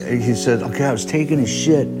He said, okay, I was taking a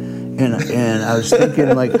shit, and I was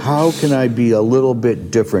thinking, like, how can I be a little bit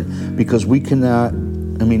different? Because we cannot,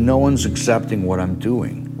 no one's accepting what I'm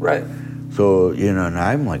doing. Right. So, and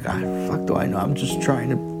I'm like, fuck do I know? I'm just trying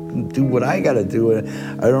to do what I got to do.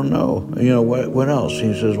 I don't know. What else?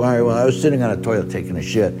 He says, all right, well, I was sitting on a toilet taking a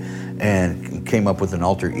shit and came up with an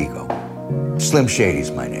alter ego. Slim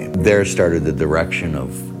Shady's my name. There started the direction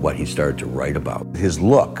of what he started to write about. His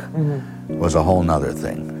look was a whole nother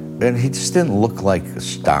thing. And he just didn't look like a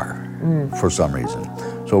star for some reason.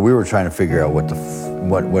 So we were trying to figure out what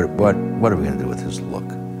are we going to do with his look.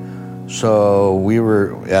 So we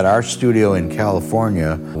were at our studio in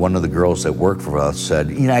California. One of the girls that worked for us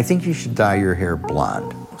said, I think you should dye your hair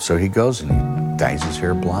blonde. So he goes and he dyes his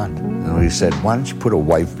hair blonde. And we said, why don't you put a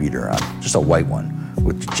wife beater on, just a white one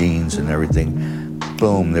with jeans and everything.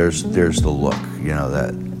 Boom, there's the look.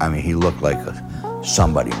 He looked like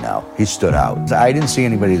somebody now. He stood out. I didn't see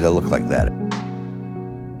anybody that looked like that.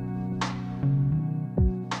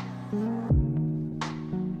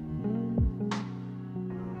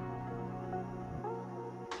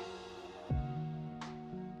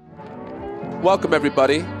 Welcome,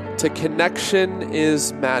 everybody, to Connection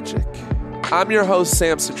is Magic. I'm your host,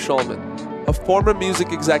 Samson Schulman, a former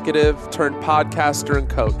music executive turned podcaster and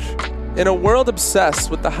coach. In a world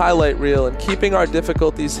obsessed with the highlight reel and keeping our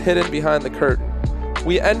difficulties hidden behind the curtain,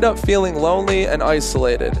 we end up feeling lonely and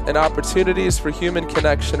isolated, and opportunities for human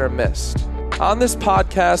connection are missed. On this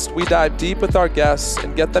podcast, we dive deep with our guests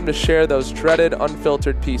and get them to share those dreaded,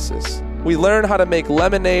 unfiltered pieces. We learn how to make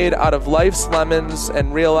lemonade out of life's lemons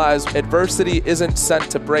and realize adversity isn't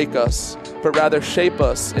sent to break us, but rather shape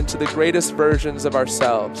us into the greatest versions of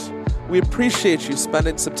ourselves. We appreciate you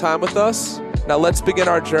spending some time with us. Now let's begin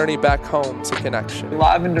our journey back home to Connection.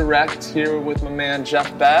 Live and direct here with my man,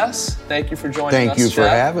 Jeff Bass. Thank you for joining us, Thank you Jeff. for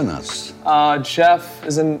having us. Jeff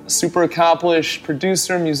is a super accomplished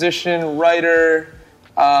producer, musician, writer,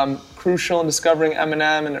 crucial in discovering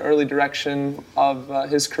Eminem and the early direction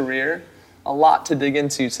of his career. A lot to dig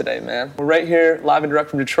into today, man. We're right here, live and direct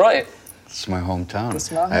from Detroit. It's my hometown. It's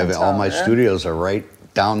my hometown, All my man. studios are right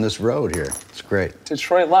down this road here. It's great.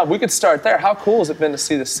 Detroit Live. We could start there. How cool has it been to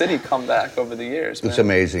see the city come back over the years, man? It's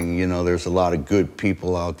amazing. There's a lot of good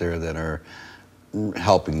people out there that are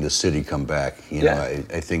helping the city come back. I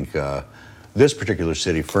think this particular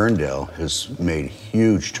city, Ferndale, has made a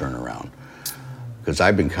huge turnaround. Because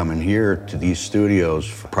I've been coming here to these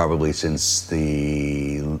studios probably since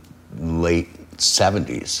the late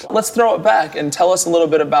 70s. Let's throw it back and tell us a little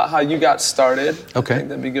bit about how you got started. Okay. I think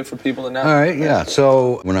that'd be good for people to know. All right, yeah.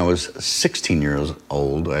 So when I was 16 years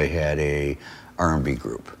old, I had a R&B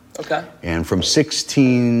group. Okay. And from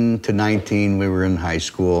 16 to 19, we were in high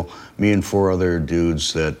school. Me and 4 other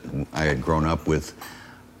dudes that I had grown up with,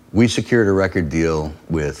 we secured a record deal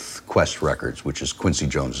with Quest Records, which is Quincy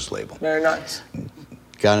Jones's label. Very nice.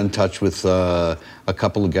 Got in touch with a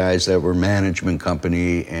couple of guys that were management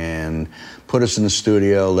company and put us in the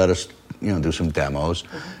studio, let us, do some demos.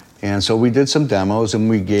 Mm-hmm. And so we did some demos, and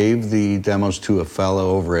we gave the demos to a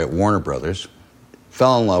fellow over at Warner Brothers.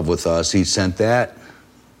 Fell in love with us. He sent that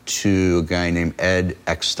to a guy named Ed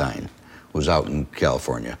Eckstein, who was out in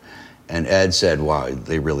California. And Ed said, wow,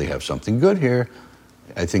 they really have something good here.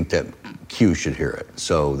 I think that Q should hear it.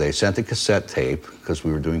 So they sent a cassette tape, because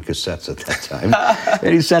we were doing cassettes at that time.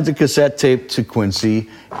 And he sent a cassette tape to Quincy,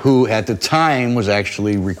 who at the time was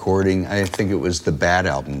actually recording, I think it was the Bad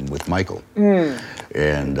album with Michael. And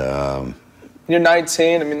you're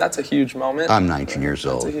 19. That's a huge moment. I'm 19 years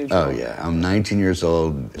old. That's a huge moment. Yeah, I'm 19 years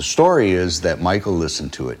old. The story is that Michael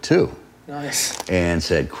listened to it too. Nice. And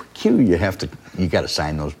said, Q, you got to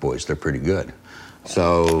sign those boys. They're pretty good.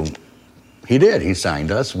 So he did. He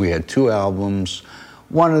signed us. We had 2 albums.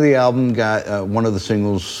 One of the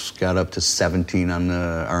singles got up to 17 on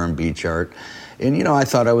the R&B chart. And, I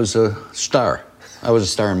thought I was a star. I was a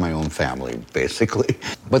star in my own family, basically.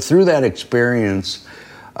 But through that experience,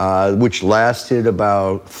 which lasted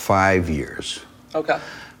about 5 years. Okay.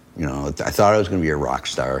 I thought I was going to be a rock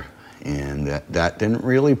star. And that didn't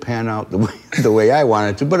really pan out the way I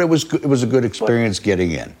wanted to. But it was a good experience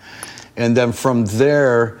getting in. And then from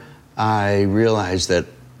there, I realized that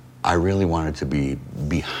I really wanted to be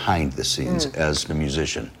behind the scenes as a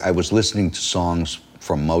musician. I was listening to songs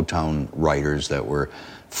from Motown writers that were,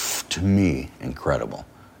 to me, incredible.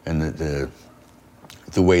 And the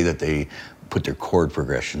way that they put their chord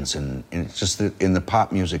progressions in. And it's just that in the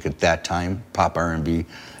pop music at that time, pop R&B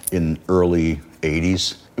in early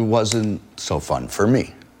 80s, it wasn't so fun for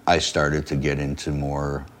me. I started to get into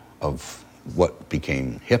more of what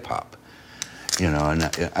became hip-hop.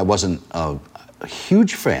 And I wasn't a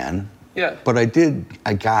huge fan, Yeah. But I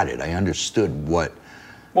got it. I understood what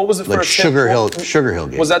was the first Sugar Hill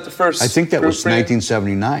Gang. Was that the first? I think that was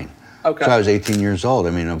 1979. Okay. So I was 18 years old. I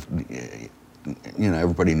mean,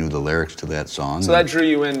 everybody knew the lyrics to that song. So that drew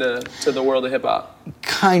you into the world of hip hop.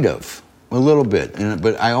 Kind of, a little bit.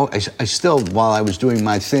 But I still, while I was doing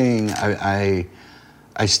my thing, I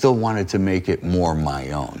still wanted to make it more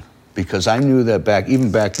my own, because I knew that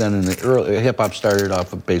even back then in the early hip hop started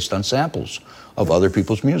off based on samples of other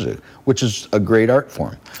people's music, which is a great art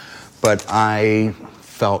form. But I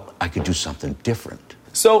felt I could do something different.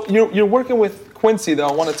 So you're working with Quincy, though.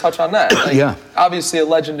 I want to touch on that. Yeah. Obviously a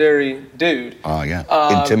legendary dude. Oh,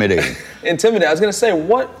 yeah. Intimidating. Intimidating. I was going to say,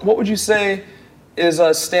 what would you say is a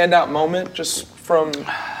standout moment just from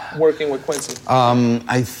working with Quincy?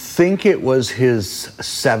 I think it was his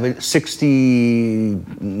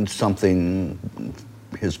 60-something,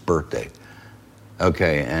 his birthday.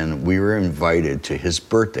 Okay, and we were invited to his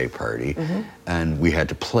birthday party, and we had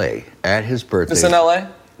to play at his birthday. This in L.A.?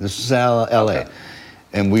 This is L.A. Okay.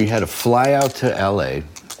 And we had to fly out to L.A.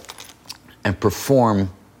 and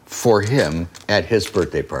perform for him at his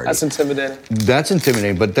birthday party. That's intimidating. That's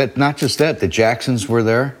intimidating, but not just that. The Jacksons were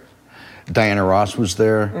there. Diana Ross was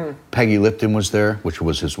there. Peggy Lipton was there, which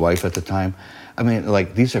was his wife at the time. I mean,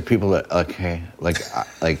 these are people that,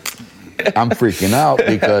 I'm freaking out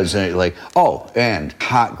because, and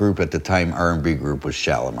hot group at the time, R&B group, was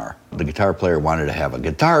Shalimar. The guitar player wanted to have a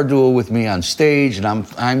guitar duel with me on stage, and I'm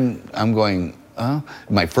going,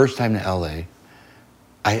 my first time to L.A.,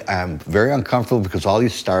 I'm very uncomfortable because all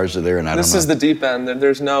these stars are there, and This is the deep end.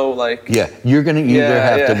 There's no, Yeah, you're going to either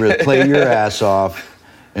have to really play your ass off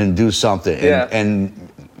and do something.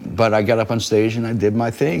 But I got up on stage and I did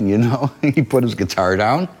my thing, He put his guitar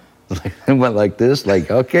down and went like this,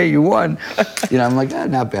 okay, you won. I'm like,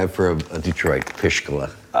 not bad for a Detroit Pishkala.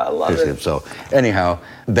 I love it. So anyhow,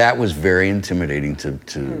 that was very intimidating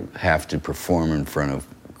to have to perform in front of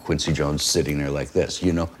Quincy Jones sitting there like this,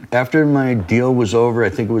 After my deal was over, I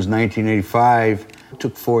think it was 1985, I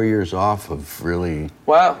took 4 years off of really...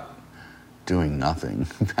 Wow. Doing nothing.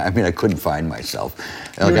 I mean, I couldn't find myself.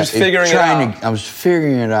 You were just figuring it out. I was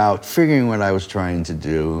figuring it out, figuring what I was trying to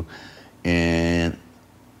do, and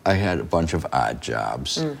I had a bunch of odd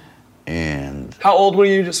jobs. And how old were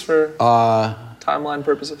you, just for timeline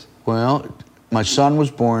purposes? Well, my son was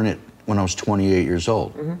born when I was 28 years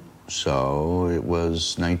old, so it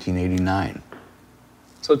was 1989.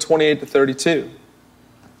 So 28 to 32,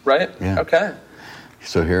 right? Yeah. Okay.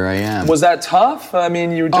 So here I am. Was that tough? I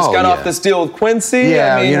mean, you just got off this deal with Quincy.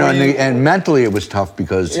 Yeah, I mean, and mentally it was tough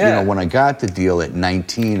because, when I got the deal at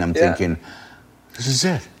 19, I'm thinking, this is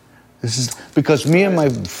it. Because me and my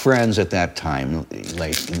friends at that time,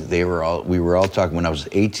 we were all talking, when I was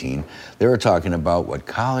 18, they were talking about what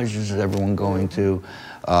colleges is everyone going to.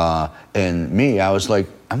 And me, I was like,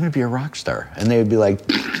 I'm going to be a rock star. And they would be like,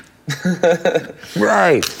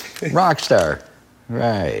 right, rock star,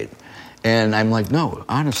 right. And I'm like, no,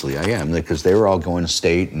 honestly, I am, because they were all going to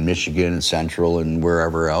State and Michigan and Central and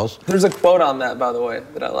wherever else. There's a quote on that, by the way,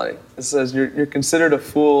 that I like. It says, you're considered a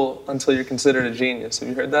fool until you're considered a genius. Have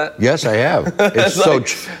you heard that? Yes, I have.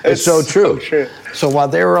 It's so true. So while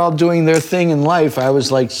they were all doing their thing in life, I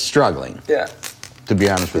was struggling. Yeah. To be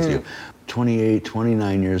honest with you. 28,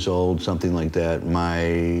 29 years old, something like that.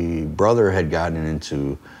 My brother had gotten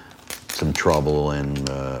into some trouble and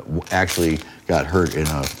actually got hurt in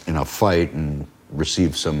a fight and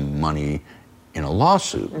received some money in a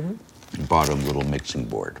lawsuit. Bought a little mixing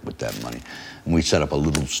board with that money. And we set up a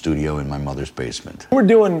little studio in my mother's basement. We're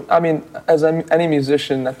doing, as any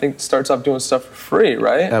musician, I think starts off doing stuff for free,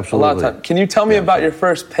 right? Absolutely. A lot of time. Can you tell me about your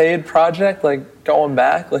first paid project, going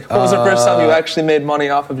back? What was the first time you actually made money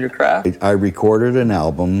off of your craft? I recorded an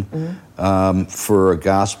album for a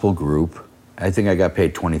gospel group. I think I got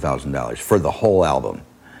paid $20,000 for the whole album.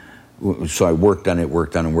 So I worked on it.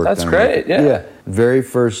 That's great, yeah. Very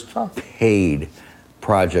first paid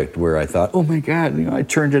project where I thought, oh my God, I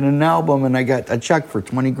turned in an album and I got a check for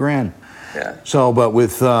 $20,000. Yeah. So, but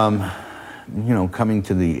with, coming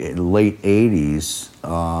to the late 80s,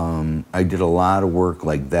 I did a lot of work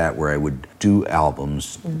like that where I would do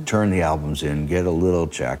albums, turn the albums in, get a little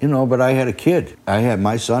check, but I had a kid.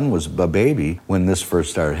 My son was a baby when this first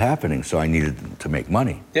started happening, so I needed to make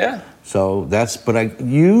money. Yeah. So but I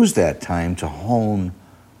used that time to hone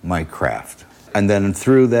my craft. And then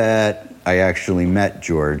through that, I actually met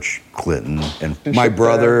George Clinton, and my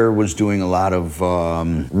brother was doing a lot of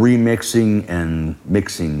remixing and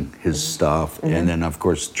mixing his stuff, and then of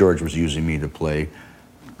course George was using me to play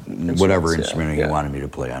whatever instrument he wanted me to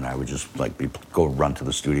play on. I would just like go run to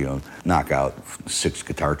the studio and knock out 6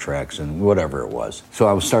 guitar tracks and whatever it was. So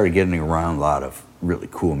I started getting around a lot of really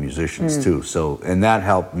cool musicians too. So, and that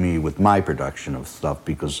helped me with my production of stuff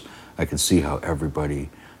because I could see how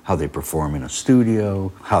they perform in a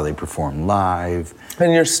studio, how they perform live.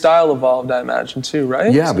 And your style evolved, I imagine, too,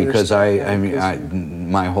 right? Yeah, so because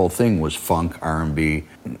my whole thing was funk, R&B,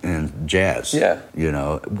 and jazz. Yeah. You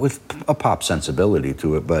know, with a pop sensibility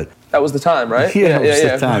to it, but... That was the time, right? Yeah, it was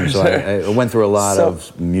the time. So I went through a lot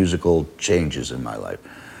of musical changes in my life,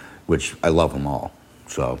 which I love them all.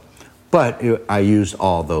 So, but I used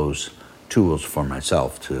all those tools for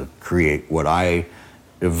myself to create what I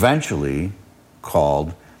eventually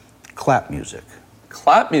called clap music.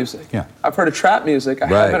 Clap music? Yeah. I've heard of trap music. I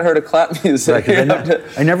haven't heard of clap music. Right,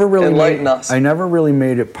 I never really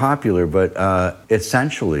made it popular, but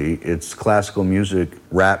essentially it's classical music,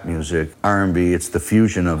 rap music, R&B. It's the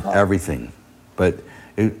fusion of everything. But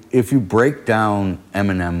if you break down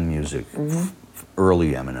Eminem music,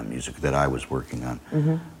 early Eminem music that I was working on,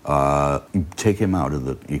 you take him out of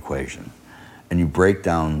the equation and you break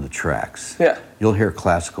down the tracks, you'll hear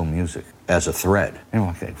classical music as a thread. And I'm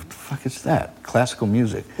like, what the fuck is that? Classical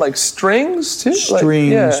music. Like strings too?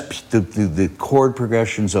 Strings, the chord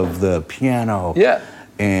progressions of the piano. Yeah.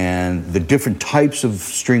 And the different types of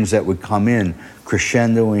strings that would come in,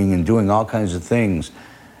 crescendoing and doing all kinds of things.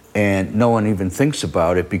 And no one even thinks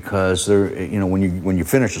about it because when you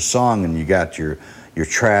finish a song and you got your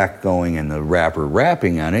track going and the rapper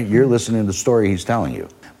rapping on it, you're listening to the story he's telling you.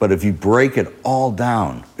 But if you break it all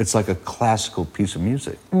down, it's like a classical piece of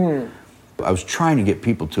music. I was trying to get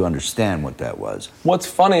people to understand what that was. What's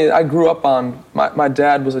funny, I grew up on, my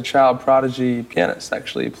dad was a child prodigy pianist,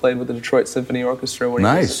 actually. He played with the Detroit Symphony Orchestra when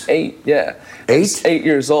he was 8. Yeah. 8? 8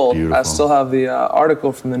 years old. Beautiful. I still have the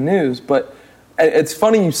article from the news. But it's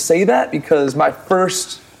funny you say that because my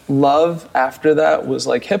first love after that was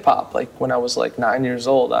like hip hop. Like when I was like 9 years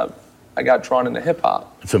old, I got drawn into hip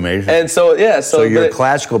hop. It's amazing. And so, So your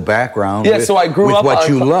classical background so I grew with up what on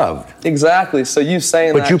you loved. Exactly. So you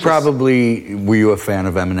saying but that. But were you a fan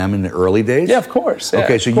of Eminem in the early days? Yeah, of course. Yeah,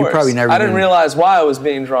 okay, so you probably never. I didn't realize why I was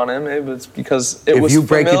being drawn in. Maybe it's because it was familiar. If you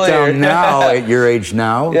break it down now, at your age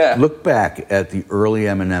now, look back at the early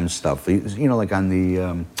Eminem stuff. You know, like on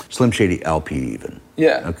the Slim Shady LP even.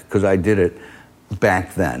 Yeah. Because I did it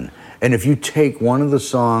back then. And if you take one of the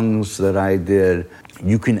songs that I did,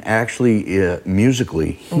 you can actually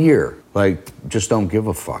musically hear, like, Just Don't Give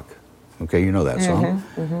a Fuck. Okay, you know that song?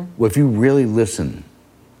 Well, if you really listen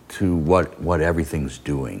to what everything's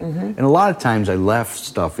doing, and a lot of times I left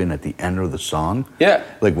stuff in at the end of the song. Yeah.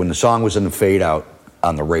 Like when the song was in the fade out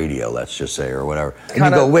on the radio, let's just say, or whatever. And you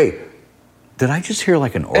go, wait, did I just hear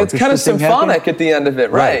like an orchestra? It's kind of symphonic at the end of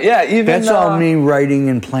it, right? Yeah, even that's all me writing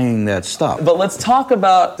and playing that stuff. But let's talk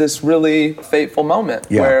about this really fateful moment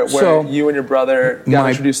where you and your brother got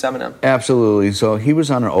introduced to Eminem. Absolutely. So he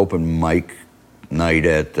was on an open mic night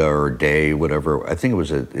or day, whatever. I think it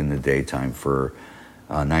was in the daytime for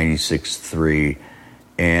 96.3,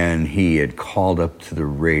 and he had called up to the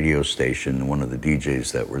radio station, one of the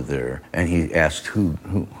DJs that were there, and he asked who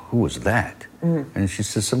was that. And she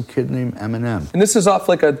says, some kid named Eminem. And this is off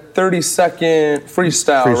like a 30-second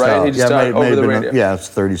freestyle, right? He just done over the radio. Yeah, it's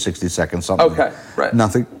 30, 60 seconds, something. Okay, right.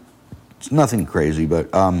 Nothing crazy,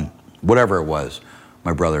 but whatever it was,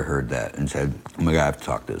 my brother heard that and said, oh my God, I have to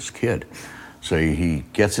talk to this kid. So he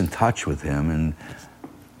gets in touch with him, and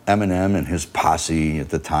Eminem and his posse at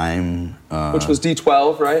the time. Which was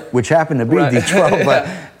D12, right? Which happened to be D12, but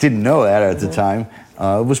didn't know that at the time.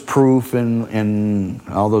 It was Proof and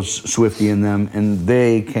all those Swifty and them, and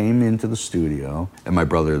they came into the studio. And my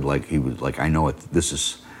brother, he was like, I know it. This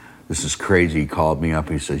is crazy. He called me up.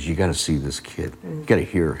 He says, you got to see this kid. You got to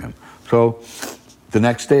hear him. So the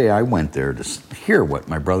next day, I went there to hear what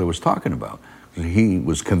my brother was talking about. He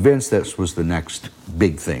was convinced this was the next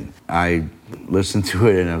big thing. I listened to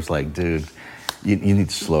it, and I was like, dude, you need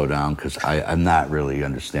to slow down because I'm not really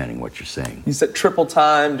understanding what you're saying. You said triple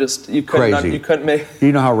time, just you couldn't make.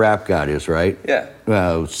 You know how Rap God is, right? Yeah.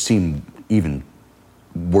 Well, it seemed even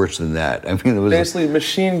worse than that. I mean, it was basically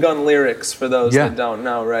machine gun lyrics for those that don't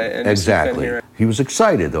know, right? And exactly. He was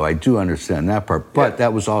excited, though. I do understand that part, but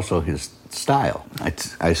that was also his style.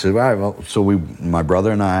 I said, all right, well, so my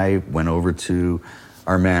brother and I went over to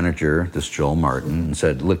our manager, this Joel Martin, and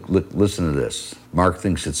said, look, listen to this. Mark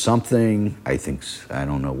thinks it's something. I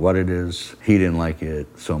don't know what it is. He didn't like it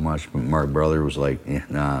so much, but my brother was like,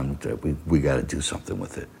 we got to do something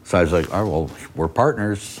with it. So I was like, all right, well, we're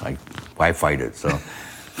partners. Why fight it? So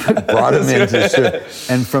brought him into,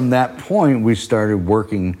 and from that point we started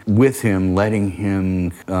working with him, letting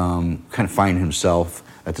him kind of find himself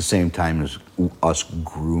at the same time as us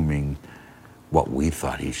grooming what we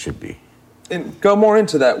thought he should be. And go more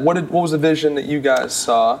into that. What was the vision that you guys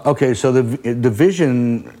saw? Okay, so the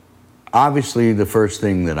vision, obviously the first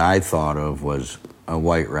thing that I thought of was a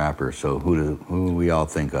white rapper. So who do we all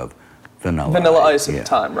think of? Vanilla Ice at the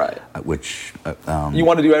time, right? Which you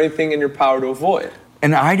want to do anything in your power to avoid.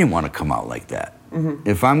 And I didn't want to come out like that. Mm-hmm.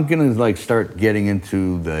 If I'm gonna like start getting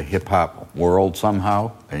into the hip hop world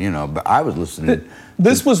somehow, but I was listening.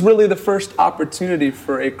 This was really the first opportunity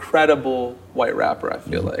for a credible white rapper, I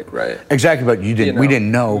feel like, right? Exactly, but we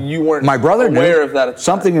didn't know. You weren't my brother aware knew. Of that at the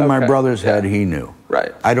Something time. in my brother's head, he knew.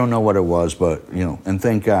 Right. I don't know what it was, but, and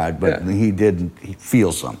thank God, but he did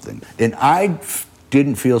feel something. And I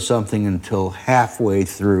didn't feel something until halfway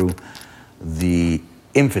through the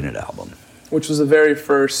Infinite album. Which was the very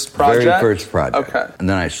first project? Very first project. Okay. And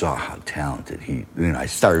then I saw how talented I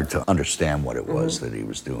started to understand what it was that he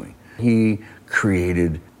was doing. He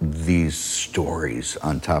created these stories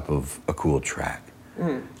on top of a cool track.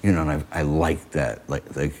 And I liked that. Like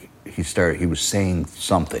he was saying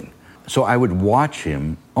something. So I would watch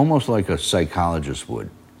him almost like a psychologist would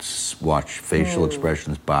watch facial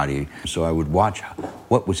expressions, body. So I would watch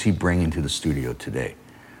what was he bringing to the studio today.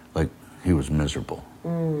 Like he was miserable.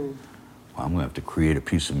 Well, I'm gonna have to create a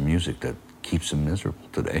piece of music that keeps him miserable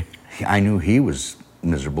today. I knew he was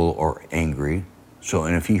miserable or angry. So,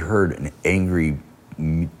 and if he heard an angry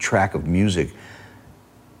track of music,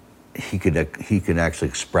 he could actually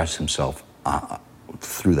express himself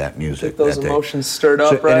through that music. Get those emotions stirred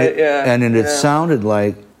up, right? And it sounded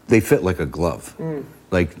like they fit like a glove.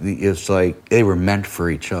 Like it's like they were meant for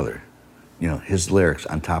each other. His lyrics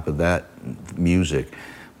on top of that music,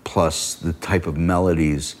 plus the type of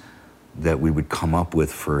melodies that we would come up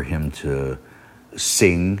with for him to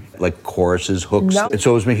sing, like choruses, hooks. No. And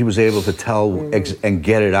so he was able to tell and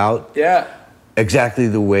get it out exactly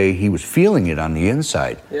the way he was feeling it on the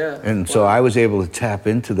inside. Yeah. And so I was able to tap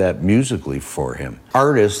into that musically for him.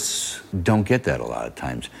 Artists don't get that a lot of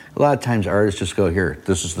times. A lot of times artists just go, here,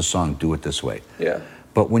 this is the song, do it this way. Yeah.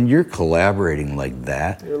 But when you're collaborating like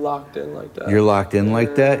that, you're locked in like that. You're locked in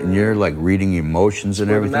like that, and you're like reading emotions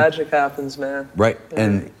and everything. Magic happens, man. Right.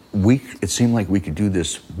 And it seemed like we could do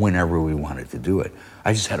this whenever we wanted to do it.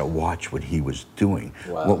 I just had to watch what he was doing,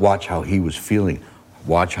 watch how he was feeling,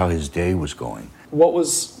 watch how his day was going. What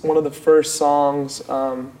was one of the first songs,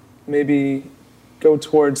 maybe go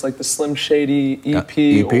towards like the Slim Shady EP?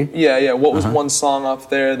 EP? Yeah. What was one song off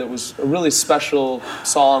there that was a really special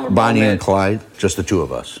song? Or Bonnie and Clyde, just the two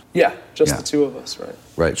of us. Yeah, the two of us, right.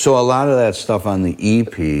 Right. So a lot of that stuff on the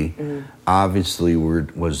EP obviously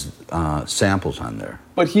was samples on there.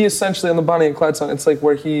 But he essentially, on the Bonnie and Clyde song, it's like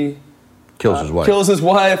where he kills his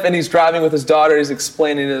wife, and he's driving with his daughter. He's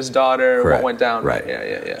explaining to his daughter what went down. Right.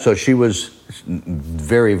 Yeah. So she was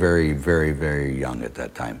very, very, very, very young at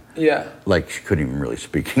that time. Yeah. Like she couldn't even really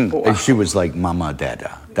speak English. Wow. She was like Mama,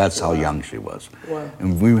 Dada. That's how young she was. Wow.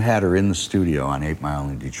 And we had her in the studio on 8 Mile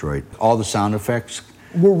in Detroit. All the sound effects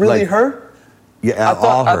were really her. Yeah,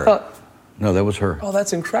 all her. No, that was her. Oh,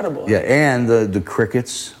 that's incredible. Yeah, and the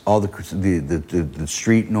crickets, all the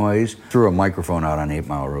street noise. Threw a microphone out on 8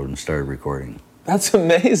 Mile Road and started recording. That's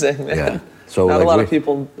amazing, man. Yeah. So not a lot of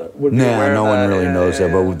people would be aware of that. No one really knows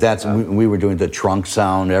that, but we were doing the trunk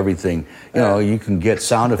sound, everything. You can get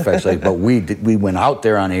sound effects, but we went out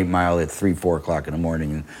there on 8 Mile at 3, 4 o'clock in the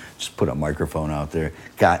morning and just put a microphone out there.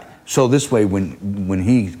 So this way, when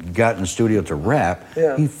he got in the studio to rap,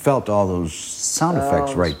 he felt all those sound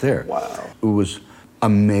effects right there. Wow. It was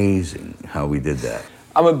amazing how we did that.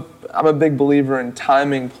 I'm a big believer in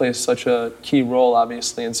timing plays such a key role,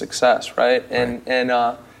 obviously, in success, right? And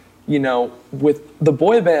with the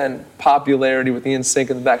boy band popularity with the NSYNC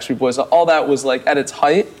and the Backstreet Boys, all that was like at its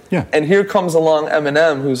height. Yeah. And here comes along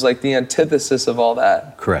Eminem, who's like the antithesis of all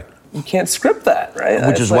that. Correct. You can't script that, right?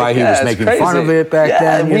 Which is why he was making fun of it back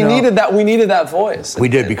then. We needed that. We needed that voice. We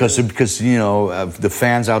did because the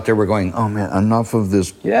fans out there were going, oh man, enough of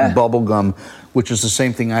this bubblegum, which is the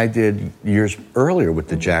same thing I did years earlier with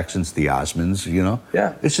the Jacksons, the Osmonds.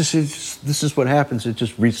 Yeah. It's just this is what happens. It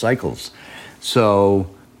just recycles. So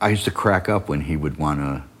I used to crack up when he would want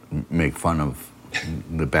to make fun of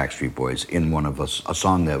the Backstreet Boys in one of a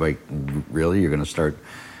song that like, really, you're going to start.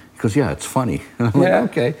 Because it's funny. I'm like,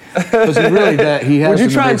 okay. Because he has.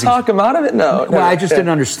 Would you try and talk him out of it? No. Well, I just didn't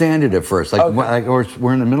understand it at first. Like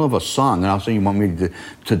we're in the middle of a song, and all of a sudden you want me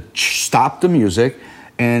to stop the music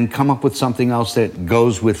and come up with something else that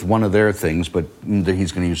goes with one of their things, but that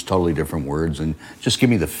he's going to use totally different words, and just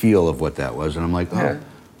give me the feel of what that was. And I'm like,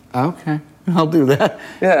 Okay, I'll do that.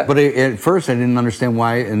 Yeah. But at first I didn't understand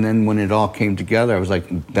why, and then when it all came together, I was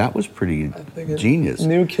like, that was pretty genius.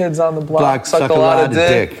 New Kids on the Block suck a lot of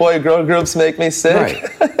dick. Boy, girl groups make me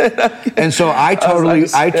sick. Right. And so I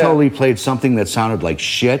totally played something that sounded like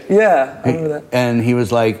shit. Yeah, I remember that. And he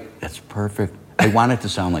was like, that's perfect. I want it to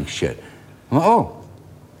sound like shit. I'm like, oh,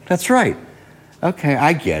 that's right. Okay,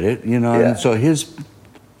 I get it. You know, and so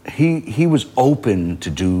he was open to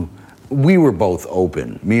do. We were both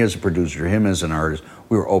open. Me as a producer, him as an artist.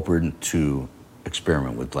 We were open to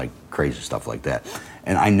experiment with like crazy stuff like that.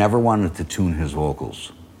 And I never wanted to tune his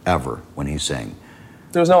vocals ever when he sang.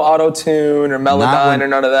 There was no auto-tune or Melodyne or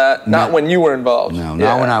none of that? Not when you were involved? No,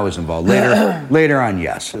 not when I was involved. Later on,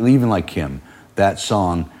 yes. Even like him, that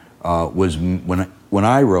song was, when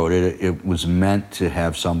I wrote it, it was meant to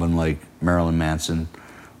have someone like Marilyn Manson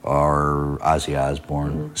or Ozzy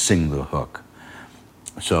Osbourne sing the hook.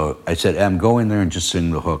 So I said, Em, go in there and just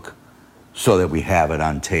sing the hook so that we have it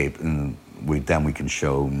on tape, and then we can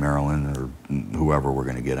show Marilyn or whoever we're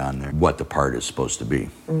going to get on there what the part is supposed to be.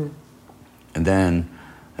 And then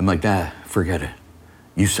I'm like, forget it.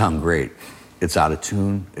 You sound great. It's out of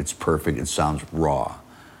tune. It's perfect. It sounds raw.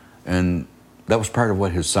 And that was part of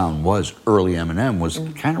what his sound was. Early Eminem was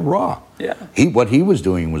kind of raw. Yeah. What he was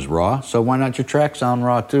doing was raw, so why not your track sound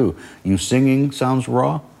raw too? You singing sounds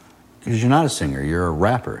raw because you're not a singer, you're a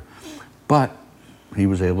rapper. But he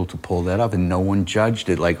was able to pull that up, and no one judged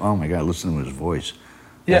it like, oh my God, listen to his voice.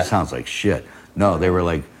 That sounds like shit. No, they were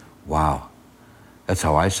like, wow. That's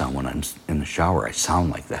how I sound when I'm in the shower. I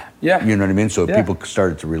sound like that. Yeah. You know what I mean? So people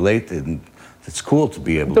started to relate, and it's cool to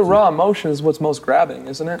be able to. The raw emotion is what's most grabbing,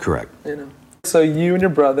 isn't it? Correct. You know. So you and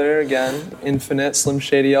your brother, again, Infinite, Slim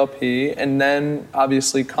Shady LP, and then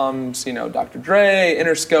obviously comes, Dr. Dre,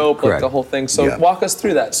 Interscope, like the whole thing. So walk us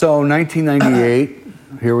through that. So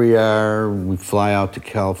 1998, here we are. We fly out to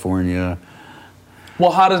California.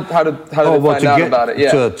 Well, how did they find out about it?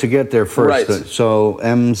 Yeah. To get there first. Right. So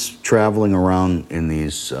M's traveling around in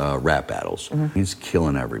these rap battles. He's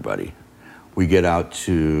killing everybody. We get out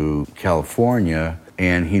to California,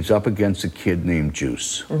 and he's up against a kid named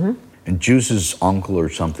Juice. And Juice's uncle or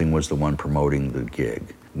something was the one promoting the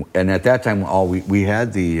gig. And at that time, we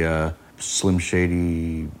had the Slim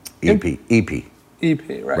Shady EP. EP,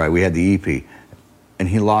 right. Right, we had the EP. And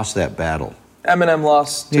he lost that battle. Eminem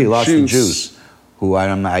lost to Juice. He lost to Juice. Who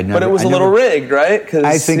I never. But it was a little rigged, right?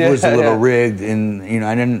 I think it was a little rigged, and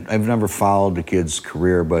I've never followed the kid's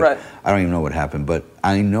career, but I don't even know what happened. But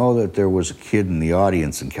I know that there was a kid in the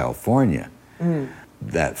audience in California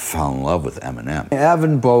that fell in love with Eminem.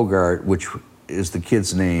 Evan Bogart, which is the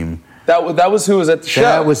kid's name. That was who was at the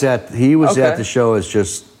show. He was at the show as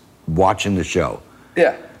just watching the show.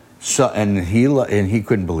 Yeah. So and he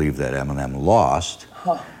couldn't believe that Eminem lost,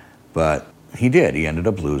 but. He did. He ended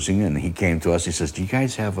up losing, and he came to us. He says, "Do you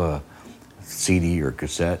guys have a CD or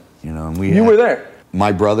cassette?" And you were there.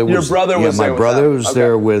 My brother was. Your brother was there. My brother was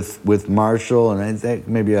there with Marshall, and I think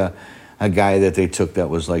maybe a guy that they took that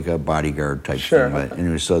was like a bodyguard type thing. But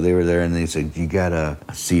anyway, so they were there, and they said, "You got a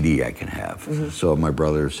CD I can have?" So my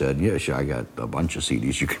brother said, "Yeah, sure. I got a bunch of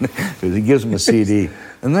CDs you can." He gives him a CD,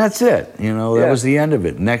 and that's it. That was the end of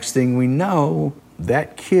it. Next thing we know,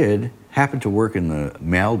 that kid happened to work in the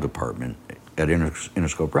mail department at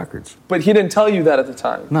Interscope Records. But he didn't tell you that at the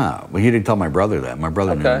time? No, but he didn't tell my brother that. My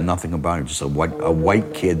brother knew nothing about him, just a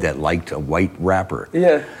white kid that liked a white rapper.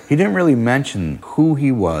 Yeah. He didn't really mention who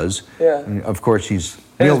he was. Yeah. And of course, he's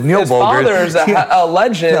Neil Bogart. His father is a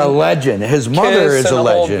legend. A legend. His mother is a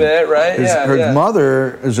legend. Whole bit, right? Her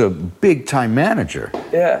mother is a big-time manager.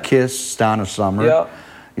 Yeah. Kiss, Donna Summer.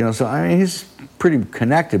 Yeah. So, he's pretty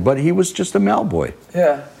connected, but he was just a mail boy.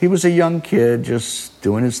 Yeah. He was a young kid just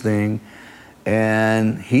doing his thing.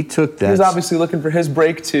 And he took that. He was obviously looking for his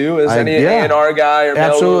break too, as any A&R guy or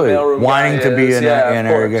mailroom wanting guy to be an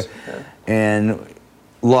A&R guy, Yeah. and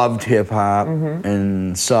loved hip hop,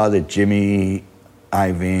 and saw that Jimmy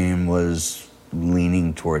Iovine was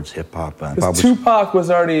leaning towards hip hop. Tupac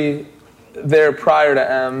was already there prior to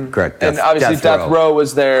M. Correct. And obviously Death Row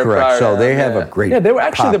was there prior so to they M. have a great. Yeah, they were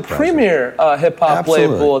actually the premier hip-hop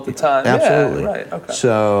label at the time. Absolutely. Yeah, right, okay.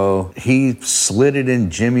 So he slid it in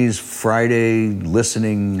Jimmy's Friday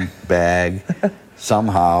listening bag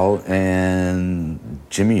somehow, and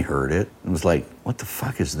Jimmy heard it and was like, what the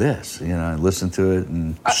fuck is this? I listened to it,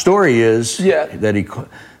 and the story is that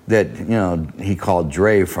he called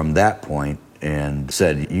Dre from that point and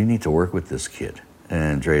said, you need to work with this kid.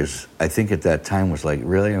 And Dre's, I think at that time, was like,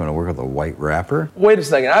 really? I'm going to work with a white rapper? Wait a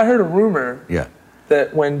second. I heard a rumor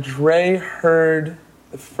that when Dre heard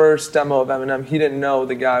the first demo of Eminem, he didn't know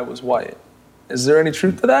the guy was white. Is there any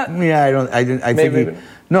truth to that? Yeah, I don't. I didn't. I think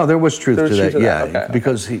No, there was truth to that. Yeah, Okay.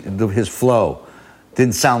 because his flow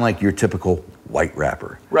didn't sound like your typical white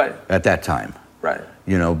rapper. Right. At that time. Right.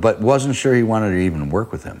 You know, but wasn't sure he wanted to even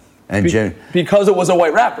work with him. And because it was a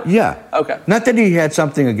white rapper? Yeah. Okay. Not that he had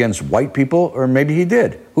something against white people, or maybe he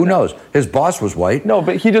did. Who knows? His boss was white. No,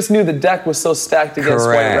 but he just knew the deck was so stacked against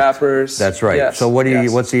white rappers. That's right. Yes. So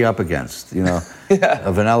what's he up against? You know,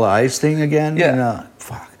 a Vanilla Ice thing again? Yeah. You know,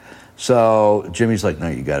 fuck. So Jimmy's like, no,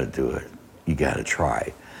 you got to do it. You got to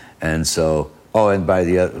try. And so, and by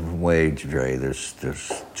the way, Dre, there's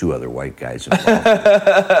 2 other white guys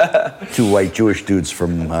involved. 2 white Jewish dudes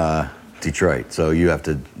from Detroit. So you have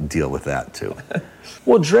to deal with that too.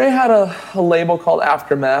 Well, Dre had a label called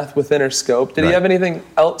Aftermath with Interscope. Did he have anything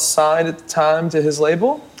else signed at the time to his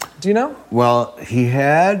label? Do you know? Well, he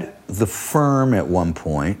had The Firm at one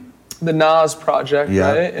point. The Nas project,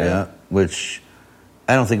 right? Yeah, which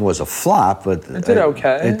I don't think it was a flop, but it did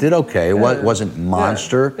okay. It did okay. It wasn't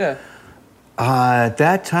monster. Yeah. At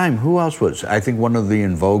that time, who else was? I think one of the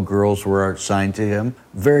En Vogue girls were signed to him.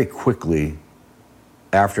 Very quickly,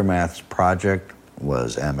 Aftermath's project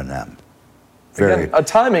was Eminem. Again, a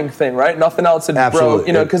timing thing, right? Nothing else had broke,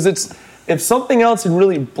 you know, because if something else had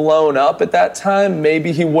really blown up at that time,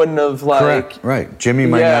 maybe he wouldn't have Correct. Right. Jimmy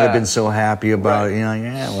might not have been so happy about it, you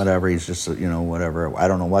know, whatever, he's just, you know, whatever, I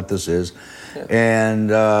don't know what this is. Yeah. And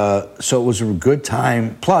so it was a good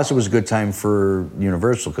time, plus it was a good time for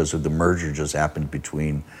Universal because of the merger just happened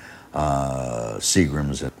between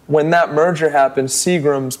Seagram's. When that merger happened,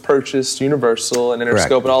 Seagram's purchased Universal and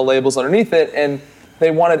Interscope and all labels underneath it, and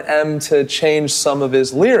they wanted M to change some of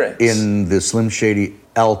his lyrics. In the Slim Shady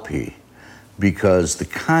LP, because the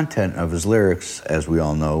content of his lyrics, as we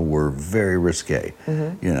all know, were very risque.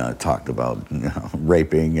 Mm-hmm. You know, it talked about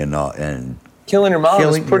raping and killing your mom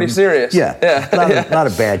is pretty serious. Yeah. A lot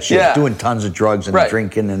of bad shit. Yeah. Doing tons of drugs and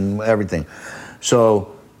drinking and everything.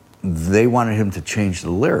 So they wanted him to change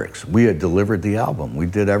the lyrics. We had delivered the album. We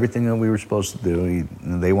did everything that we were supposed to do.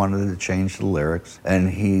 They wanted to change the lyrics. And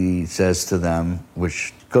he says to them,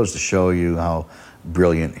 which goes to show you how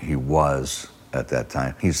brilliant he was at that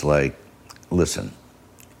time. He's like, listen,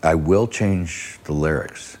 I will change the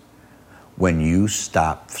lyrics when you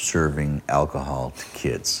stop serving alcohol to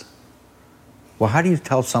kids. Well, how do you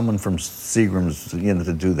tell someone from Seagram's, you know,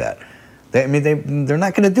 to do that? They're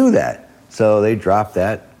not going to do that. So they dropped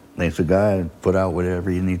that. They said, go ahead, put out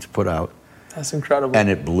whatever you need to put out. That's incredible. And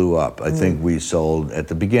it blew up. I think we sold, at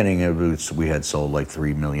the beginning, we had sold like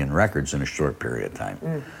 3 million records in a short period of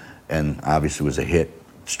time. And obviously it was a hit,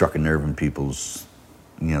 struck a nerve in people's,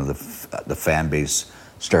 you know, the fan base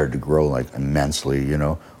started to grow like immensely, you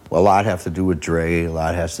know. A lot have to do with Dre, a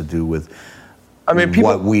lot has to do with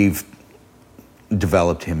what we've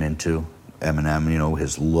developed him into, Eminem, you know,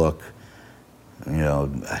 his look. You know,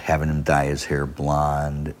 having him dye his hair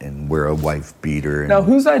blonde and wear a wife beater. Now,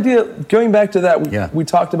 whose idea, going back to that, we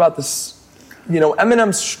talked about this, you know,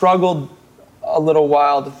 Eminem struggled a little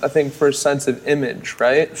while, I think, for a sense of image,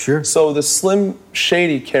 right? Sure. So the Slim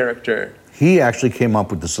Shady character. He actually came up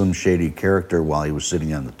with the Slim Shady character while he was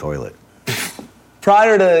sitting on the toilet.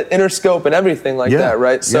 Prior to Interscope and everything like that,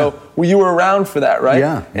 right? So you were around for that, right?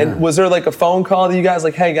 Yeah. And was there like a phone call to you guys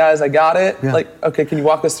like, hey guys, I got it? Yeah. Like, okay, can you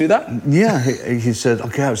walk us through that? Yeah, he said,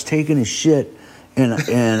 okay, I was taking a shit and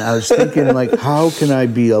I was thinking like, how can I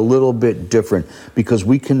be a little bit different? Because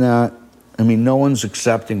we cannot, no one's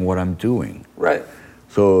accepting what I'm doing. Right.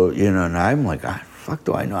 So, you know, and I'm like, fuck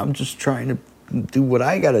do I know? I'm just trying to do what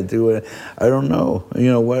I got to do. I don't know.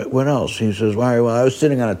 You know, what else? He says, well, I was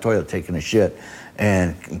sitting on a toilet taking a shit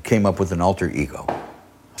and came up with an alter ego.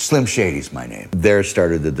 Slim Shady's my name. There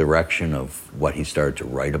started the direction of what he started to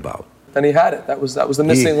write about. And he had it. That was the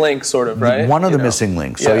missing link, sort of, right? One of the missing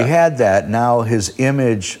links. So he had that. Now his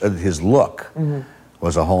image, his look,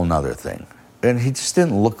 was a whole nother thing. And he just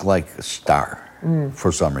didn't look like a star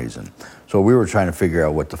for some reason. So we were trying to figure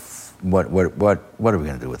out what are we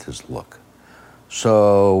going to do with his look.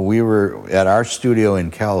 So we were at our studio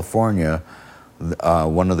in California.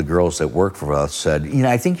 One of the girls that worked for us said, you know,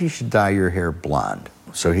 I think you should dye your hair blonde.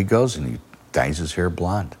 So he goes and he dyes his hair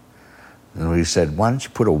blonde. And we said, why don't you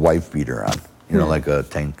put a wife beater on, you know, like a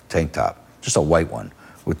tank top, just a white one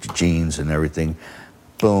with the jeans and everything.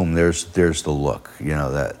 Boom, there's the look, you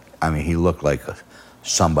know, he looked like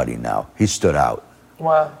somebody now. He stood out.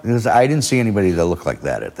 Wow. Because I didn't see anybody that looked like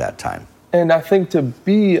that at that time. And I think to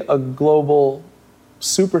be a global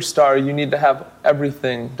superstar, you need to have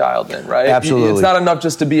everything dialed in, right? Absolutely. It's not enough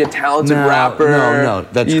just to be a talented rapper. No,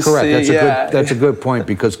 that's correct. That's a good point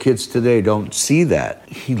because kids today don't see that.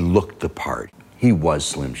 He looked the part. He was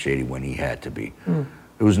Slim Shady when he had to be.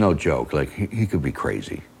 It was no joke. Like, he could be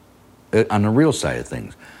crazy. on the real side of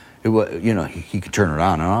things. It was, you know, he could turn it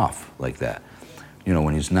on and off like that. You know,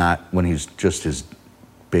 when he's just his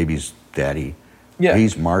baby's daddy,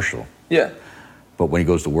 he's Marshall. Yeah. But when he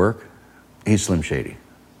goes to work, he's Slim Shady.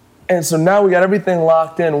 And so now we got everything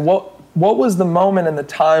locked in. What was the moment in the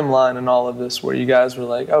timeline in all of this where you guys were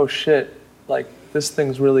like, oh shit, like this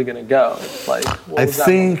thing's really gonna go? Like, I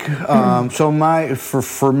think so.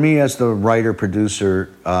 For me as the writer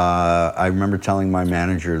producer, I remember telling my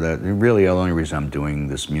manager that really the only reason I'm doing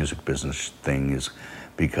this music business thing is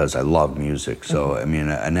because I love music. So I mean,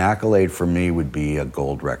 an accolade for me would be a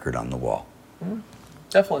gold record on the wall.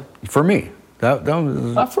 Definitely. For me. That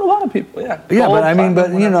was, for a lot of people, yeah. Yeah, gold, but I mean,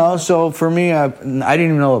 platinum, you know, so for me, I didn't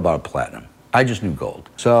even know about platinum. I just knew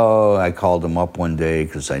gold. So I called him up one day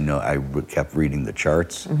because I kept reading the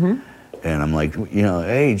charts. And I'm like, you know,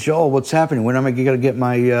 hey, Joel, what's happening? When am I going to get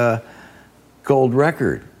my gold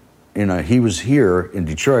record? You know, he was here in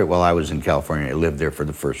Detroit while I was in California. I lived there for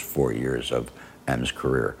the first 4 years of M's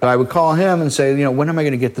career. So I would call him and say, you know, when am I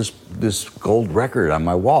going to get this gold record on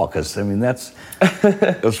my wall? Because, I mean, that's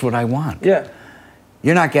what I want. Yeah.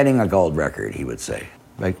 You're not getting a gold record, he would say.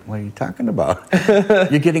 Like, what are you talking about?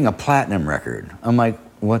 You're getting a platinum record. I'm like,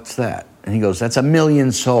 what's that? And he goes, that's 1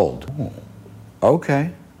 million sold. Oh,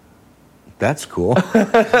 okay. That's cool.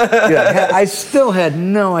 Yeah, I still had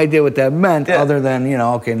no idea what that meant other than, you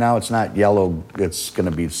know, okay, now it's not yellow, it's going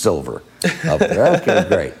to be silver up there. Okay,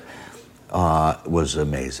 great. It was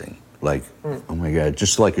amazing. Like, oh my God,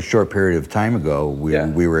 just like a short period of time ago,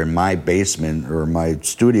 we were in my basement or my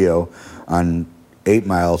studio on 8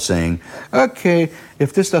 Mile saying, okay,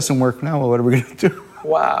 if this doesn't work now, well, what are we going to do?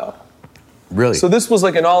 Wow. Really? So this was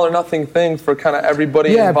like an all or nothing thing for kind of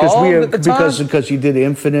everybody involved at the time? Because he did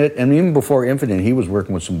Infinite, and even before Infinite, he was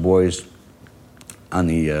working with some boys on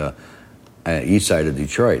the east side of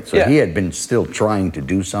Detroit. So he had been still trying to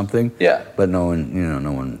do something, but no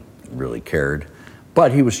one really cared.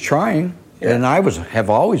 But he was trying, and I have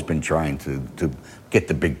always been trying to get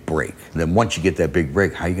the big break. Then once you get that big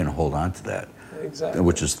break, how are you going to hold on to that? Exactly.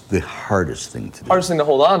 Which is the hardest thing to do. Hardest thing to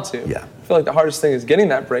hold on to. Yeah. I feel like the hardest thing is getting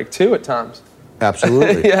that break too at times.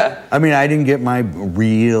 Absolutely. Yeah. I mean, I didn't get my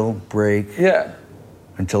real break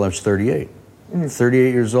until I was 38.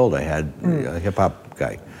 38 years old, I had a hip-hop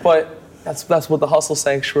guy. But that's what the Hustle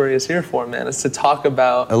Sanctuary is here for, man, is to talk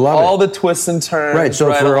about all the twists and turns. Right,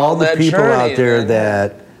 so for all the people journey, out there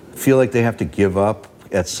that feel like they have to give up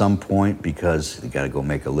at some point because they got to go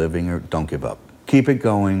make a living, or don't give up. Keep it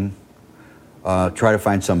going. Try to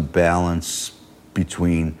find some balance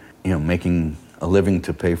between, you know, making a living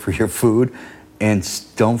to pay for your food, and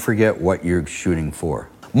don't forget what you're shooting for.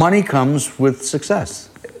 Money comes with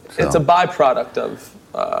success. So. It's a byproduct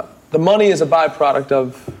of, the money is a byproduct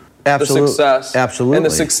of the success. Absolutely. And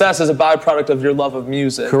the success is a byproduct of your love of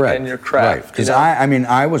music and your craft. Right, because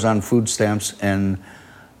I was on food stamps and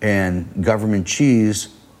government cheese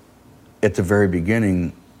at the very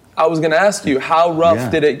beginning. I was going to ask you, how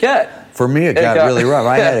rough did it get? For me, it got really rough.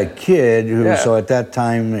 I had a kid who, so at that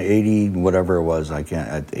time, 80, whatever it was,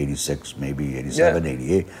 at 86, maybe 87,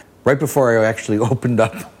 88. Right before I actually opened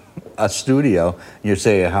up a studio, you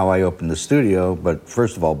say how I opened the studio, but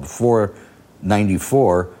first of all, before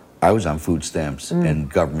 94, I was on food stamps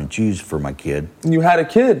and government cheese for my kid. You had a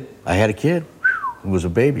kid? I had a kid. It was a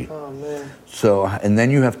baby. Oh, man. So, and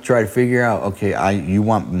then you have to try to figure out, okay, you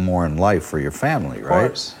want more in life for your family, right? Of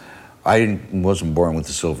course. I wasn't born with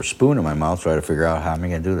a silver spoon in my mouth, so I had to figure out how am I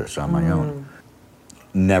going to do this on my own.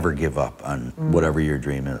 Never give up on whatever your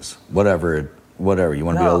dream is. Whatever. You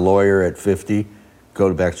want to be a lawyer at 50,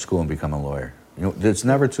 go back to school and become a lawyer. You know, it's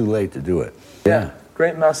never too late to do it. Yeah.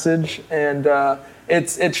 Great message. And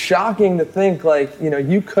it's shocking to think, like, you know,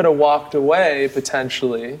 you could have walked away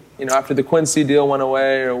potentially, you know, after the Quincy deal went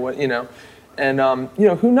away or what, you know. And, you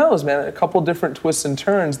know, who knows, man? A couple different twists and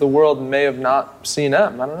turns, the world may have not seen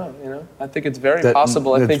M. I don't know, you know? I think it's very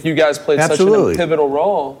possible. I think you guys played such a pivotal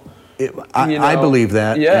role. I believe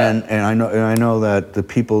that, and I know that the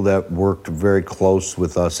people that worked very close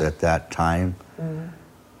with us at that time,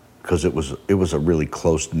 because it was a really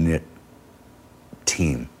close-knit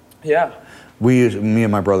team. Yeah. Me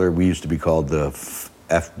and my brother, we used to be called the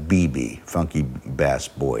FBB, Funky Bass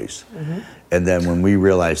Boys. And then when we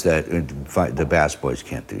realized that the Bass Boys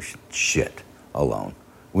can't do shit alone,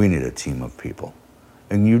 we need a team of people.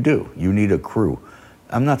 And you do. You need a crew.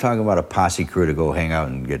 I'm not talking about a posse crew to go hang out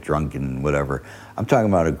and get drunk and whatever. I'm talking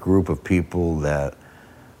about a group of people that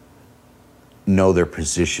know their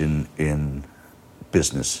position in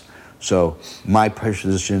business. So my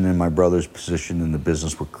position and my brother's position in the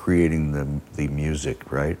business were creating the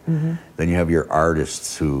music, right? Then you have your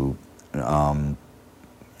artists who have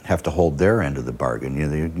have to hold their end of the bargain.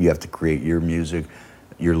 You have to create your music,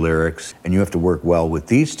 your lyrics, and you have to work well with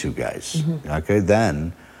these two guys. Okay,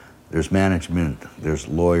 then there's management, there's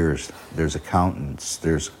lawyers, there's accountants,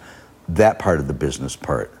 there's that part of the business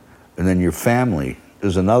part. And then your family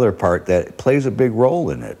is another part that plays a big role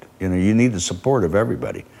in it. You need the support of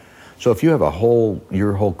everybody. So if you have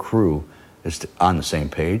your whole crew is on the same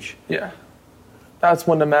page. Yeah. That's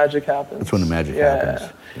when the magic happens. That's when the magic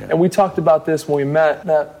happens. Yeah. And we talked about this when we met,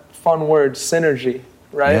 that fun word, synergy,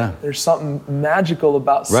 right? Yeah. There's something magical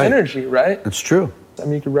about synergy, right? It's true. I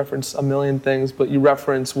mean, you could reference a million things, but you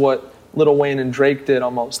reference what Lil Wayne and Drake did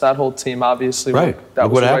almost. That whole team, obviously, right. that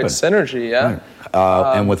Look was what the right happened. synergy, yeah?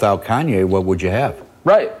 Right. And without Kanye, what would you have?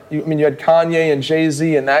 Right. You had Kanye and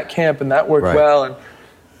Jay-Z in that camp, and that worked well. And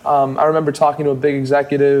I remember talking to a big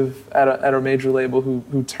executive at a major label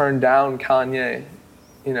who turned down Kanye.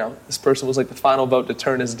 This person was like the final vote to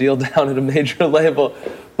turn his deal down at a major label.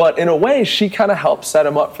 But in a way, she kind of helped set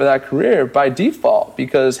him up for that career by default,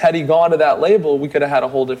 because had he gone to that label, we could have had a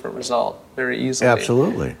whole different result very easily.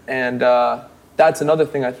 Absolutely. And that's another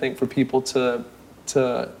thing I think for people to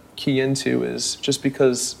key into is just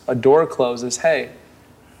because a door closes, hey,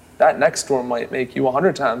 that next door might make you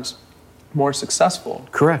 100 times more successful.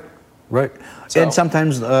 Correct. Right. So, and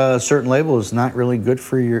sometimes a certain label is not really good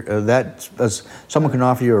for your, someone can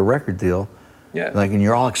offer you a record deal. Yeah. And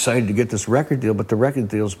you're all excited to get this record deal, but the record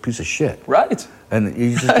deal is a piece of shit. Right. And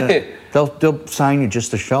you just they'll sign you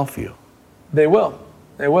just to shelf you. They will.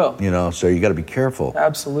 So you got to be careful.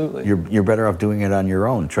 Absolutely. You're better off doing it on your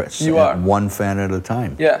own. You are. One fan at a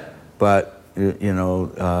time. Yeah. But,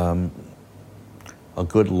 a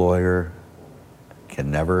good lawyer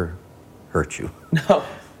can never hurt you. No.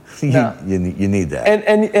 No. You need that.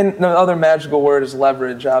 And the other magical word is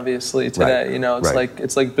leverage, obviously, today. Right.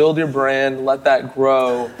 It's like build your brand, let that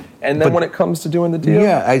grow, and then when it comes to doing the deal.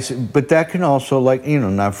 Yeah, but that can also,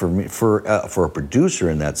 not for me, for a producer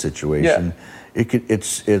in that situation,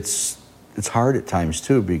 it's hard at times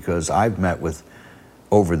too, because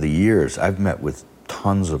over the years I've met with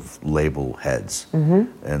tons of label heads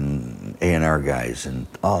and A&R guys and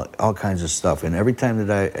all kinds of stuff. And every time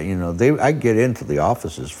that I get into the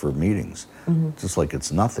offices for meetings, just like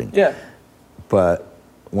it's nothing. Yeah. But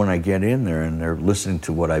when I get in there and they're listening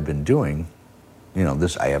to what I've been doing,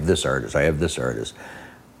 I have this artist. Do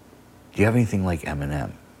you have anything like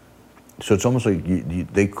Eminem? So it's almost like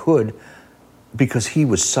they could, because he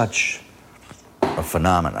was such a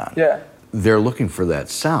phenomenon. Yeah. They're looking for that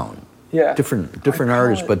sound. Yeah. Different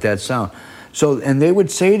artists, but that sound. So, and they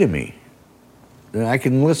would say to me, and I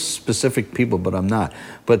can list specific people, but I'm not.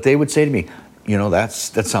 But they would say to me, that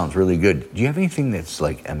sounds really good. Do you have anything that's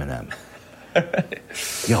like Eminem?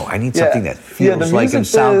 I need something that feels like him,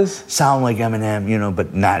 sound like Eminem,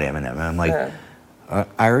 but not Eminem. And I'm like,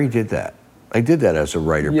 I already did that. I did that as a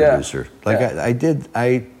writer producer. I did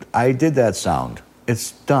that sound.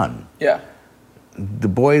 It's done. Yeah. The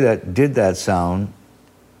boy that did that sound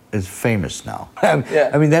is famous now.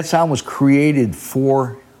 I mean, that sound was created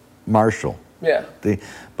for Marshall. Yeah.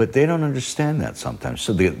 But they don't understand that sometimes.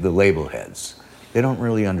 So the label heads, they don't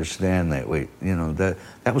really understand that.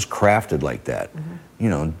 That was crafted like that.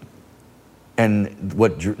 And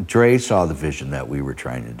what Dre saw the vision that we were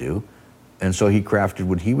trying to do, and so he crafted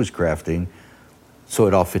what he was crafting, so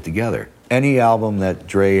it all fit together. Any album that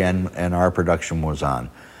Dre and our production was on,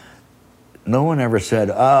 no one ever said,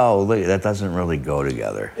 "Oh, that doesn't really go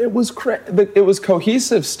together." It was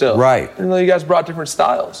cohesive still. Right. And you guys brought different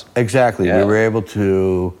styles. Exactly. Yeah. We were able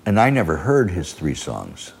to, and I never heard his 3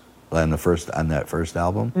 songs on that first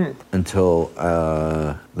album until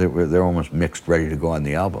they're almost mixed, ready to go on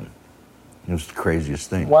the album. It was the craziest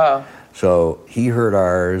thing. Wow. So he heard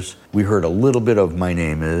ours. We heard a little bit of My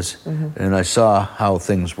Name Is, and I saw how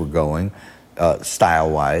things were going,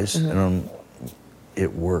 style-wise, and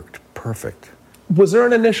it worked perfect. Was there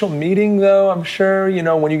an initial meeting, though? I'm sure,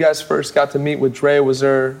 when you guys first got to meet with Dre, was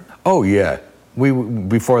there... Oh, yeah.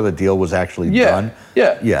 Before the deal was actually done.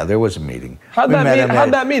 Yeah. Yeah, there was a meeting. How'd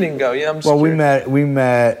that meeting go? Yeah, I'm just curious. we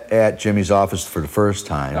met at Jimmy's office for the first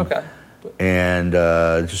time. Okay. And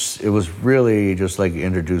it was really just like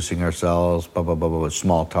introducing ourselves, blah, blah, blah, blah,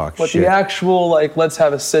 small talk but shit. The actual, let's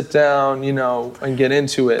have a sit down, and get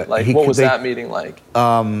into it. What was that meeting like?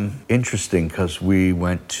 Interesting, because we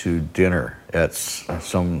went to dinner at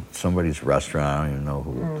somebody's restaurant. I don't even know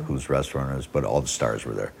whose restaurant it is, but all the stars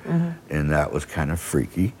were there. And that was kind of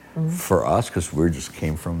freaky for us, because we just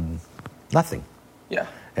came from nothing. Yeah.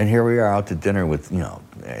 And here we are out to dinner with,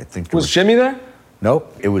 I think... Was Jimmy there?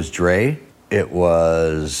 Nope, it was Dre. It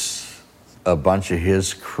was a bunch of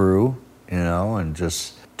his crew, and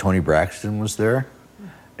just Tony Braxton was there.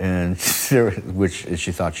 and which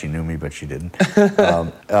she thought she knew me, but she didn't.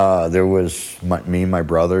 There was me, my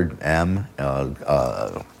brother, M,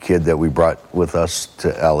 a kid that we brought with us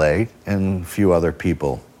to L.A., and a few other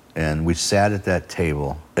people. And we sat at that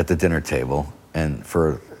table, at the dinner table, and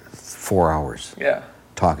for 4 hours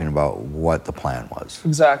talking about what the plan was.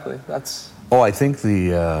 Exactly. That's... Oh, I think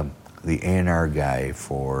the A&R guy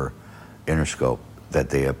for Interscope that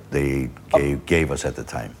they gave us at the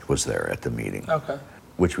time was there at the meeting. Okay.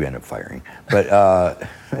 Which we ended up firing. But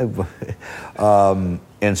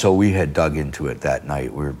and so we had dug into it that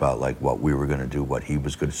night. We were about like what we were going to do, what he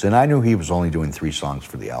was going to say. And I knew he was only doing 3 songs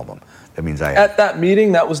for the album. That means At that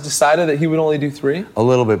meeting, that was decided that he would only do 3? A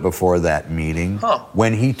little bit before that meeting,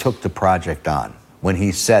 when he took the project on, when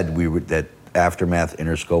he said that Aftermath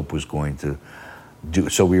Interscope was going to do,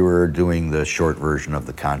 so we were doing the short version of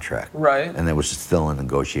the contract. Right. And there was still in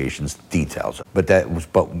negotiations, details. But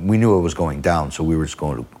we knew it was going down, so we're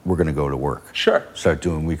going to go to work. Sure. Start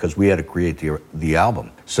doing, because we had to create the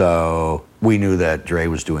album. So we knew that Dre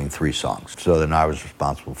was doing 3 songs. So then I was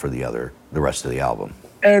responsible for the rest of the album.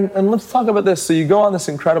 And let's talk about this. So you go on this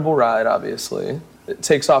incredible ride, obviously. It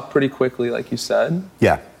takes off pretty quickly, like you said.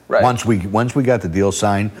 Yeah. Right. Once we got the deal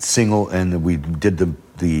signed, single, and we did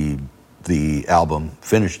the album,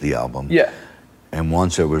 finished the album. Yeah. And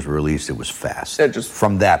once it was released, it was fast.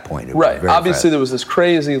 From that point, it was very Obviously, fast. there was this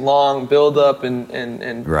crazy long build-up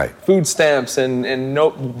and food stamps and no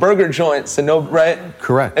burger joints and no, right?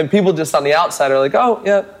 Correct. And people just on the outside are like, oh,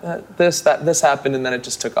 yeah, this happened, and then it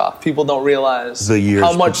just took off. People don't realize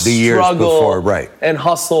how much struggle and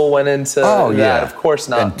hustle went into that. Of course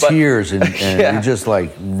not. And tears, and you're just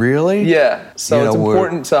like, really? Yeah. So it's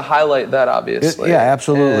important to highlight that, obviously.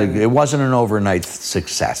 Absolutely. It wasn't an overnight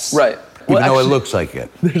success. Right. Even though it looks like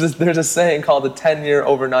it. There's a saying called the 10-year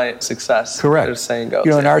overnight success. Correct. There's a saying goes.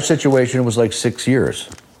 In our situation, it was like 6 years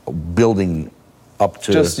building up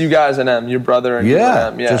to... Just you guys and M, your brother and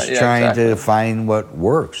M. Yeah, just trying to find what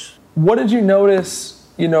works. What did you notice,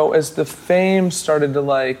 as the fame started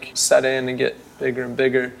to set in and get bigger and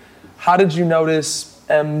bigger? How did you notice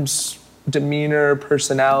M's demeanor,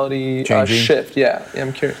 personality shift? Yeah,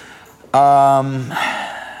 I'm curious.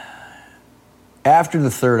 After the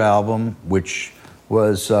 3rd album, which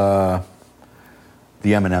was the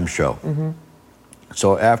Eminem Show. Mm-hmm.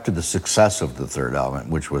 So after the success of the 3rd album,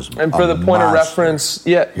 which was and for the point of reference,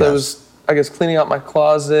 there was, I guess, Cleaning Out My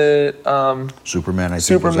Closet. Superman, I think.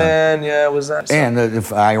 Superman, was that. So. And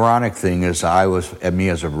the ironic thing is, me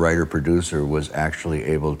as a writer-producer was actually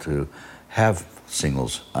able to have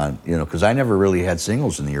singles on, because I never really had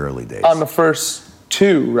singles in the early days. On the first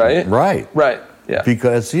 2, right? Right. Yeah.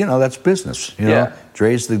 Because that's business.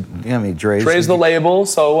 Dre's the label,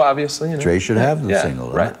 so obviously Dre should have the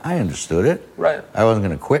single. Right. I understood it. Right. I wasn't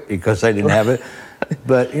going to quit because I didn't have it,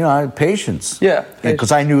 but I had patience. Yeah.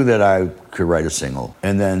 Because I knew that I could write a single,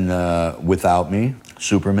 and then Without Me,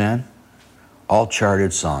 Superman, all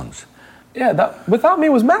charted songs. Yeah, that Without Me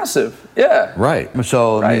was massive. Yeah. Right.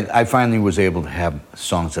 So I finally was able to have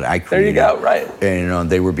songs that I created. There you go. Right. And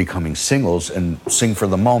they were becoming singles, and Sing for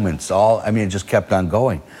the Moments. It just kept on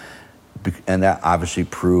going, and that obviously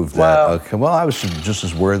proved that I was just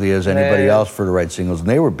as worthy as anybody else for to write singles, and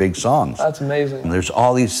they were big songs. That's amazing. And there's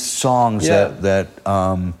all these songs that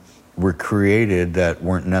were created that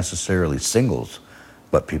weren't necessarily singles,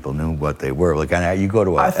 but people knew what they were. Like you go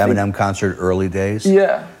to an Eminem concert early days.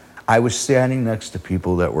 Yeah. I was standing next to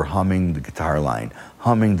people that were humming the guitar line,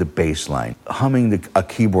 humming the bass line, humming a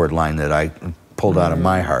keyboard line that I pulled out of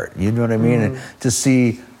my heart. You know what I mean? And to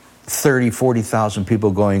see 30, 40,000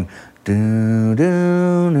 people going, do,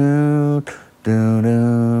 do, do, do,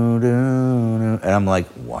 do, do, and I'm like,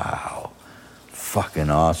 wow, fucking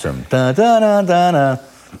awesome. Da, da, da, da, da,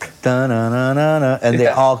 da, da, da, da, and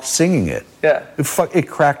they're all singing it. Yeah. It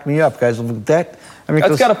cracked me up, guys. That's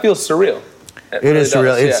got to feel surreal. It really is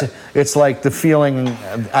surreal. It's like the feeling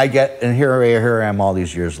I get, and here I am all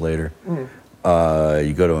these years later. You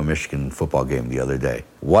go to a Michigan football game the other day.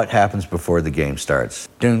 What happens before the game starts?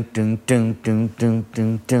 Dun, dun, dun, dun, dun,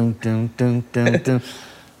 dun, dun, dun, dun, dun, dun.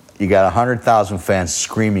 You got 100,000 fans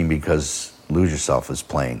screaming because Lose Yourself is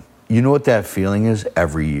playing. You know what that feeling is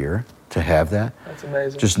every year to have that? That's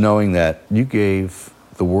amazing. Just knowing that you gave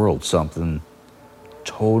the world something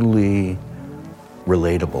totally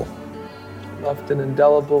relatable. Left an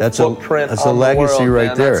indelible footprint that's on a legacy the world, right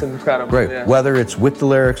man. there. That's incredible. Right. Yeah. Whether it's with the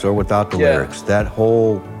lyrics or without the lyrics, that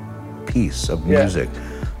whole piece of music,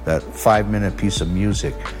 that 5-minute piece of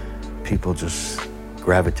music, people just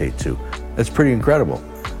gravitate to. That's pretty incredible.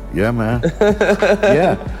 Yeah, man.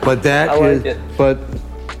 But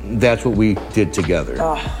that's what we did together.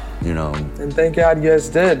 you know. And thank God you guys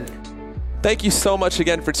did. Thank you so much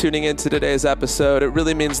again for tuning in to today's episode. It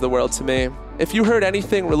really means the world to me. If you heard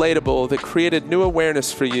anything relatable that created new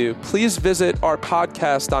awareness for you, please visit our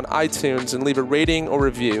podcast on iTunes and leave a rating or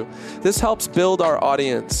review. This helps build our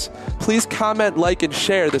audience. Please comment, like, and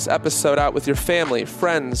share this episode out with your family,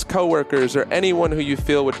 friends, coworkers, or anyone who you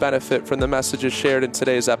feel would benefit from the messages shared in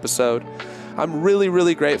today's episode. I'm really,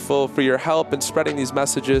 really grateful for your help in spreading these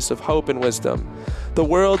messages of hope and wisdom. The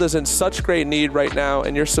world is in such great need right now,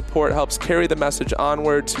 and your support helps carry the message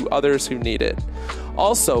onward to others who need it.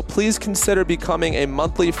 Also, please consider becoming a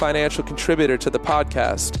monthly financial contributor to the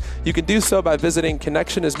podcast. You can do so by visiting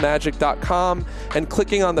connectionismagic.com and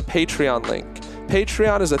clicking on the Patreon link.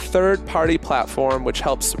 Patreon is a third-party platform which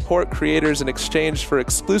helps support creators in exchange for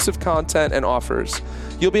exclusive content and offers.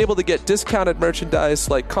 You'll be able to get discounted merchandise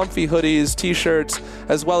like comfy hoodies, t-shirts,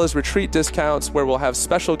 as well as retreat discounts where we'll have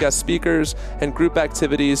special guest speakers and group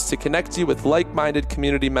activities to connect you with like-minded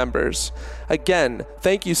community members. Again,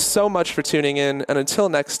 thank you so much for tuning in, and until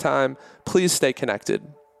next time, please stay connected.